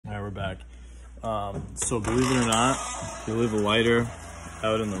back. So believe it or not, if you leave a lighter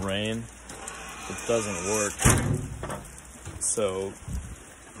out in the rain, it doesn't work. So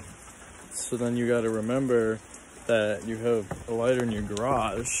then you got to remember that you have a lighter in your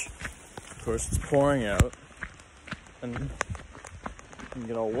garage. Of course, it's pouring out, and you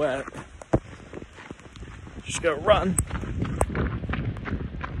get all wet. You just gotta run.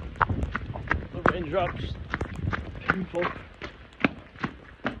 The raindrops, painful.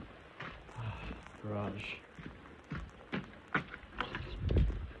 Garage.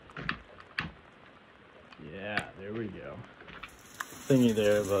 Yeah, there we go. Thingy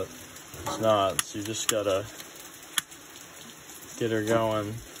there, but it's not. So you just gotta get her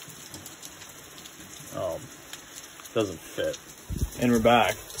going. Oh, doesn't fit. And we're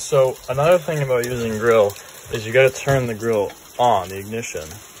back. So another thing about using grill is you gotta turn the grill on, the ignition,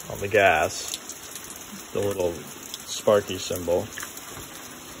 on the gas, the little sparky symbol.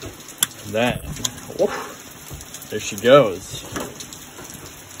 And then, whoop, there she goes.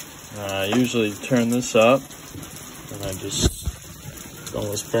 I usually turn this up, and I just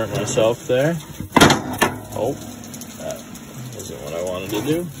almost burnt myself there. Oh, that wasn't what I wanted to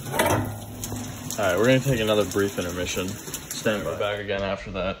do. Alright, we're gonna take another brief intermission. Stand by. We're back again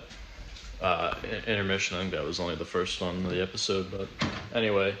after that intermission. I think that was only the first one of the episode, but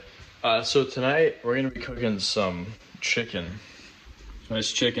anyway. So tonight we're gonna be cooking some chicken.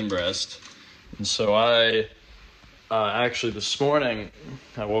 Nice chicken breast. And so I actually this morning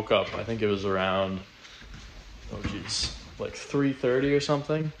I woke up, I think it was around, oh geez, like 3:30 or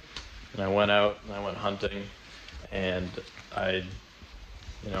something. And I went out and I went hunting, and I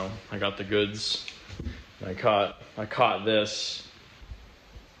got the goods. And I caught this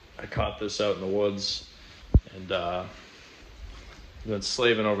out in the woods, and I've been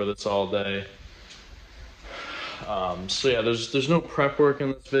slaving over this all day. So yeah, there's no prep work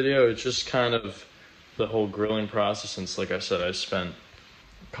in this video. It's just kind of the whole grilling process, since like I said, I spent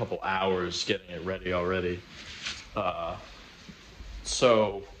a couple hours getting it ready already.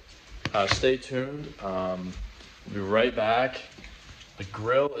 So stay tuned. We'll be right back. The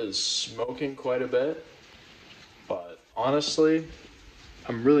grill is smoking quite a bit, but honestly,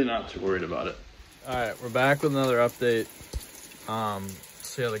 I'm really not too worried about it. All right, we're back with another update.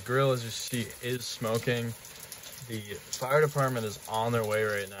 So yeah, the grill, as you see, is smoking. The fire department is on their way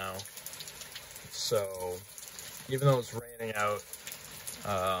right now. So even though it's raining out,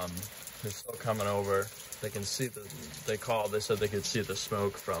 they're still coming over. They can see they said they could see the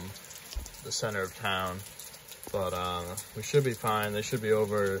smoke from the center of town. But we should be fine. They should be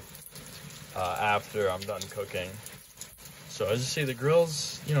over after I'm done cooking. So as you see, the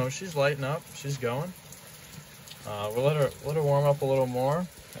grill's, she's lighting up. She's going. We'll let her warm up a little more,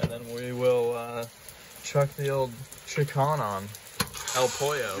 and then we will chuck the old chicken on. El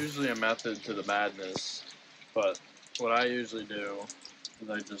Pollo. Usually a method to the madness, but what I usually do is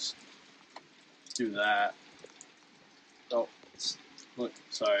I just do that. Oh, look,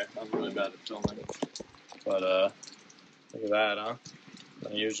 sorry, I'm really bad at filming. But look at that, huh?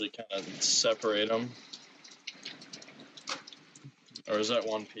 I usually kind of separate them. Or is that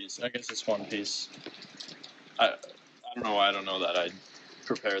one piece? I guess it's one piece. I don't know why I don't know that. I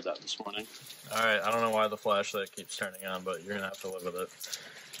prepared that this morning. Alright, I don't know why the flashlight keeps turning on, but you're going to have to live with it.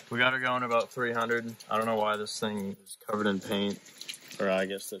 We got her going about 300. I don't know why this thing is covered in paint. Or I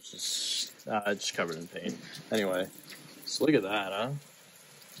guess that's just... it's just covered in paint. Anyway, so look at that, huh?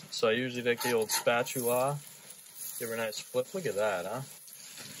 So I usually take the old spatula, give her a nice flip. Look at that, huh?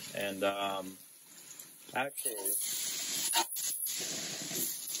 And, actually...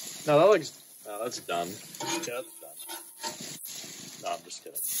 No, that looks... No, that's done. Okay, that's done. No, I'm just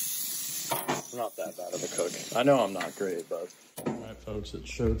kidding. I'm not that bad of a cook. I know I'm not great, but... Alright, folks,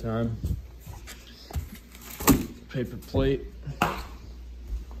 it's showtime. Paper plate.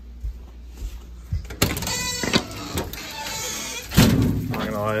 Not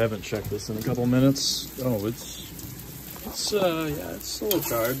gonna lie, I haven't checked this in a couple minutes. Oh, it's yeah, it's a little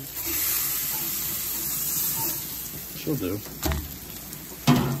charred. She'll do.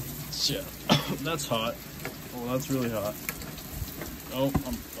 So, yeah, that's hot. Oh, that's really hot. Oh,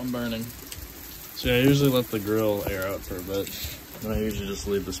 I'm burning. So yeah, I usually let the grill air out for a bit. Then I usually just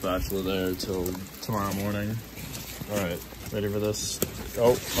leave the spatula there till tomorrow morning. Alright, ready for this?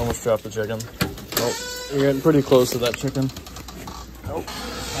 Oh, almost dropped the chicken. Oh, you're getting pretty close to that chicken. Oh,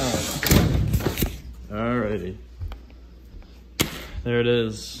 alrighty. There it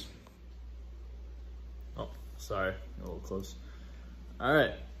is. Oh, sorry, a little close.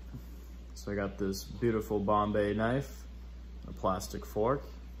 Alright, so I got this beautiful Bombay knife, a plastic fork,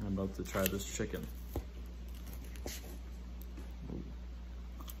 and I'm about to try this chicken.